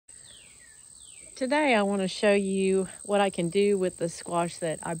Today I want to show you what I can do with the squash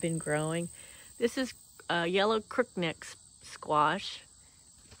that I've been growing. This is yellow crookneck squash,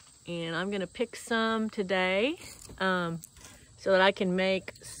 and I'm going to pick some today so that I can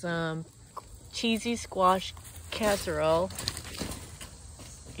make some cheesy squash casserole.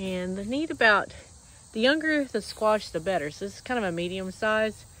 And the younger the squash, the better. So this is kind of a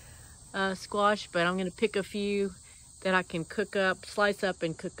medium-sized squash, but I'm going to pick a few that I can slice up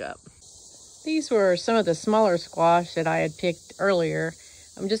and cook up. These were some of the smaller squash that I had picked earlier.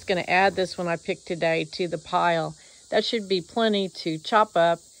 I'm just going to add this one I picked today to the pile. That should be plenty to chop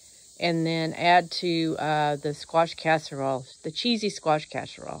up and then add to the squash casserole, the cheesy squash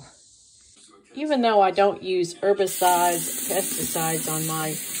casserole. Even though I don't use herbicides, pesticides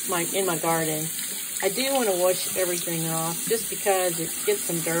in my garden, I do want to wash everything off just because it gets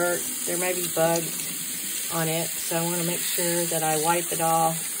some dirt. There may be bugs on it, so I want to make sure that I wipe it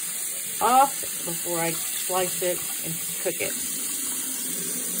off before I slice it and cook it.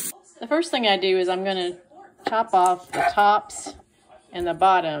 The first thing I do is I'm going to chop off the tops and the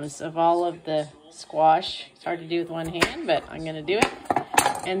bottoms of all of the squash. It's hard to do with one hand, but I'm going to do it.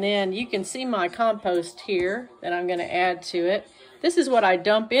 And then you can see my compost here that I'm going to add to it. This is what I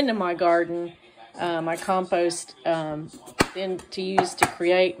dump into my garden, my compost, then to use to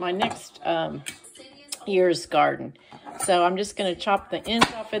create my next year's garden. So I'm just going to chop the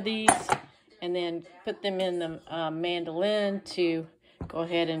ends off of these and then put them in the mandolin to go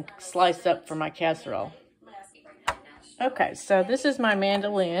ahead and slice up for my casserole. Okay, so this is my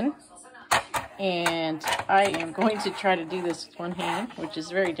mandolin, and I am going to try to do this with one hand, which is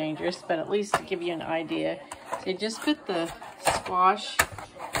very dangerous, but at least to give you an idea. So you just put the squash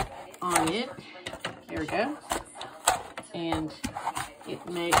on it. There we go. And it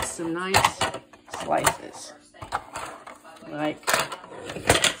makes some nice slices, like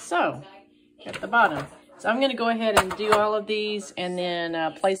so, at the bottom. So I'm going to go ahead and do all of these and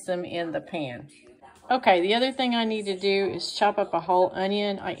then place them in the pan. Okay, the other thing I need to do is chop up a whole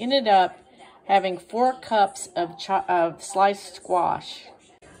onion. I ended up having 4 cups of sliced squash.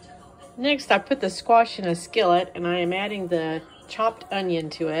 Next, I put the squash in a skillet, and I am adding the chopped onion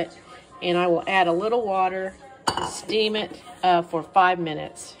to it, and I will add a little water to steam it for 5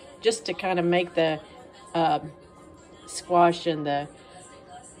 minutes, just to kind of make the squash and the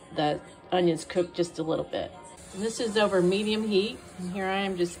onions cook just a little bit. And this is over medium heat, and here I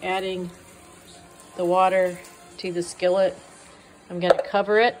am just adding the water to the skillet. I'm going to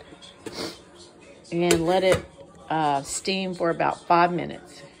cover it and let it steam for about 5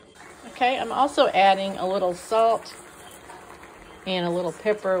 minutes. Okay, I'm also adding a little salt and a little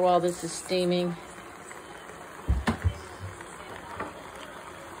pepper while this is steaming.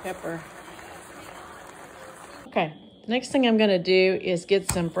 Pepper. Okay, the next thing I'm going to do is get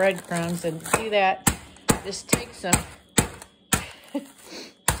some breadcrumbs, and to do that, just take some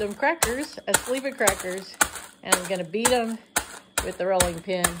crackers, a sleeve of crackers, and I'm going to beat them with the rolling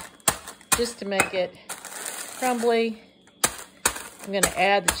pin just to make it crumbly. I'm going to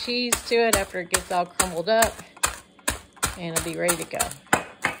add the cheese to it after it gets all crumbled up, and it'll be ready to go.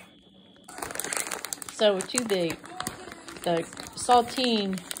 So to the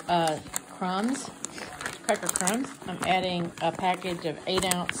saltine cracker crumbs, I'm adding a package of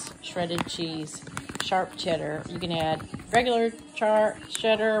 8-ounce shredded cheese, sharp cheddar. You can add regular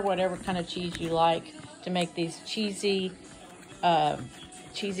cheddar, whatever kind of cheese you like, to make these cheesy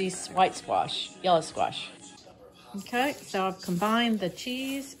white squash, yellow squash. Okay, so I've combined the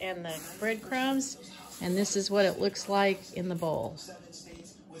cheese and the breadcrumbs, and this is what it looks like in the bowl.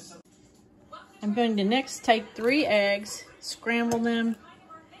 I'm going to next take 3 eggs, scramble them,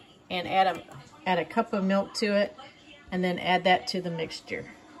 and add a cup of milk to it, and then add that to the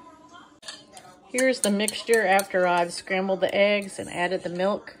mixture. Here's the mixture after I've scrambled the eggs and added the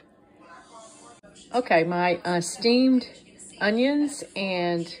milk. Okay, my steamed onions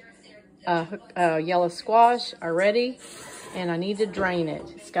and yellow squash are ready, and I need to drain it.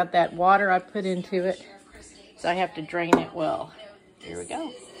 It's got that water I put into it, so I have to drain it well. Here we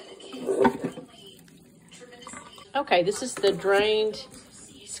go. Okay, this is the drained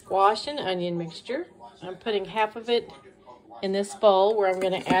squash and onion mixture. I'm putting half of it in this bowl where I'm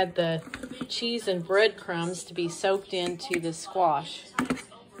going to add the cheese and breadcrumbs to be soaked into the squash.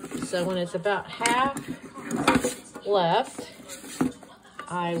 So when it's about half left,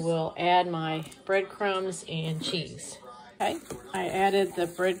 I will add my breadcrumbs and cheese. Okay, I added the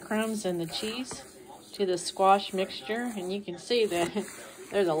breadcrumbs and the cheese to the squash mixture, and you can see that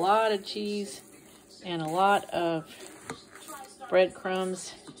there's a lot of cheese and a lot of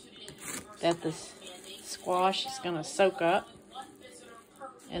breadcrumbs that the squash is going to soak up.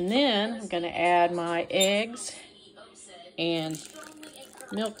 And then I'm gonna add my eggs and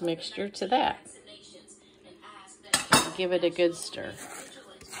milk mixture to that. Give it a good stir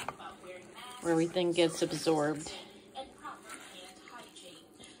where everything gets absorbed.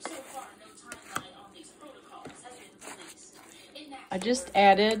 I just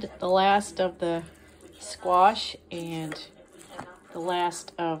added the last of the squash and the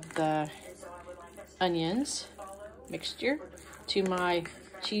last of the onions mixture to my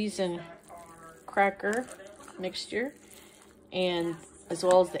cheese and cracker mixture, and as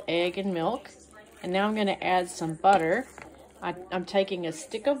well as the egg and milk. And now I'm going to add some butter. I'm taking a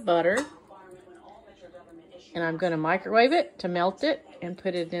stick of butter and I'm going to microwave it to melt it and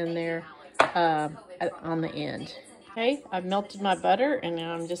put it in there on the end. Okay, I've melted my butter and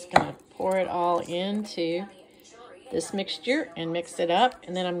now I'm just going to pour it all into this mixture and mix it up,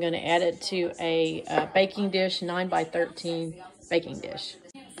 and then I'm going to add it to a baking dish, 9 by 13 baking dish.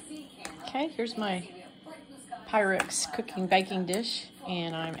 Okay, here's my Pyrex cooking baking dish,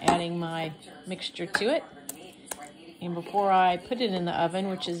 and I'm adding my mixture to it. And before I put it in the oven,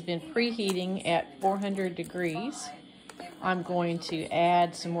 which has been preheating at 400 degrees, I'm going to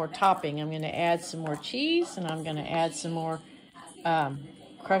add some more topping. I'm going to add some more cheese, and I'm going to add some more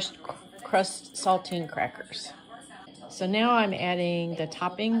crushed saltine crackers. So now I'm adding the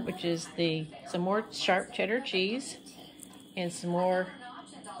topping, which is some more sharp cheddar cheese and some more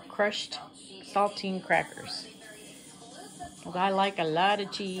crushed saltine crackers. Because I like a lot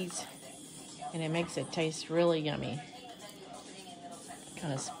of cheese and it makes it taste really yummy.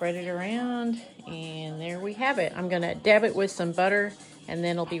 Kind of spread it around and there we have it. I'm going to dab it with some butter and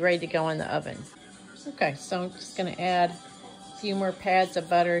then it'll be ready to go in the oven. Okay, so I'm just going to add a few more pads of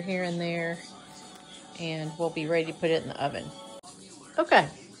butter here and there, and we'll be ready to put it in the oven. Okay,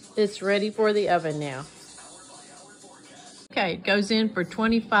 it's ready for the oven now. Okay, it goes in for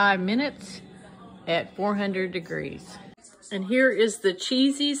 25 minutes at 400 degrees. And here is the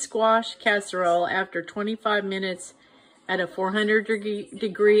cheesy squash casserole after 25 minutes at a 400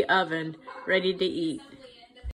 degree oven, ready to eat.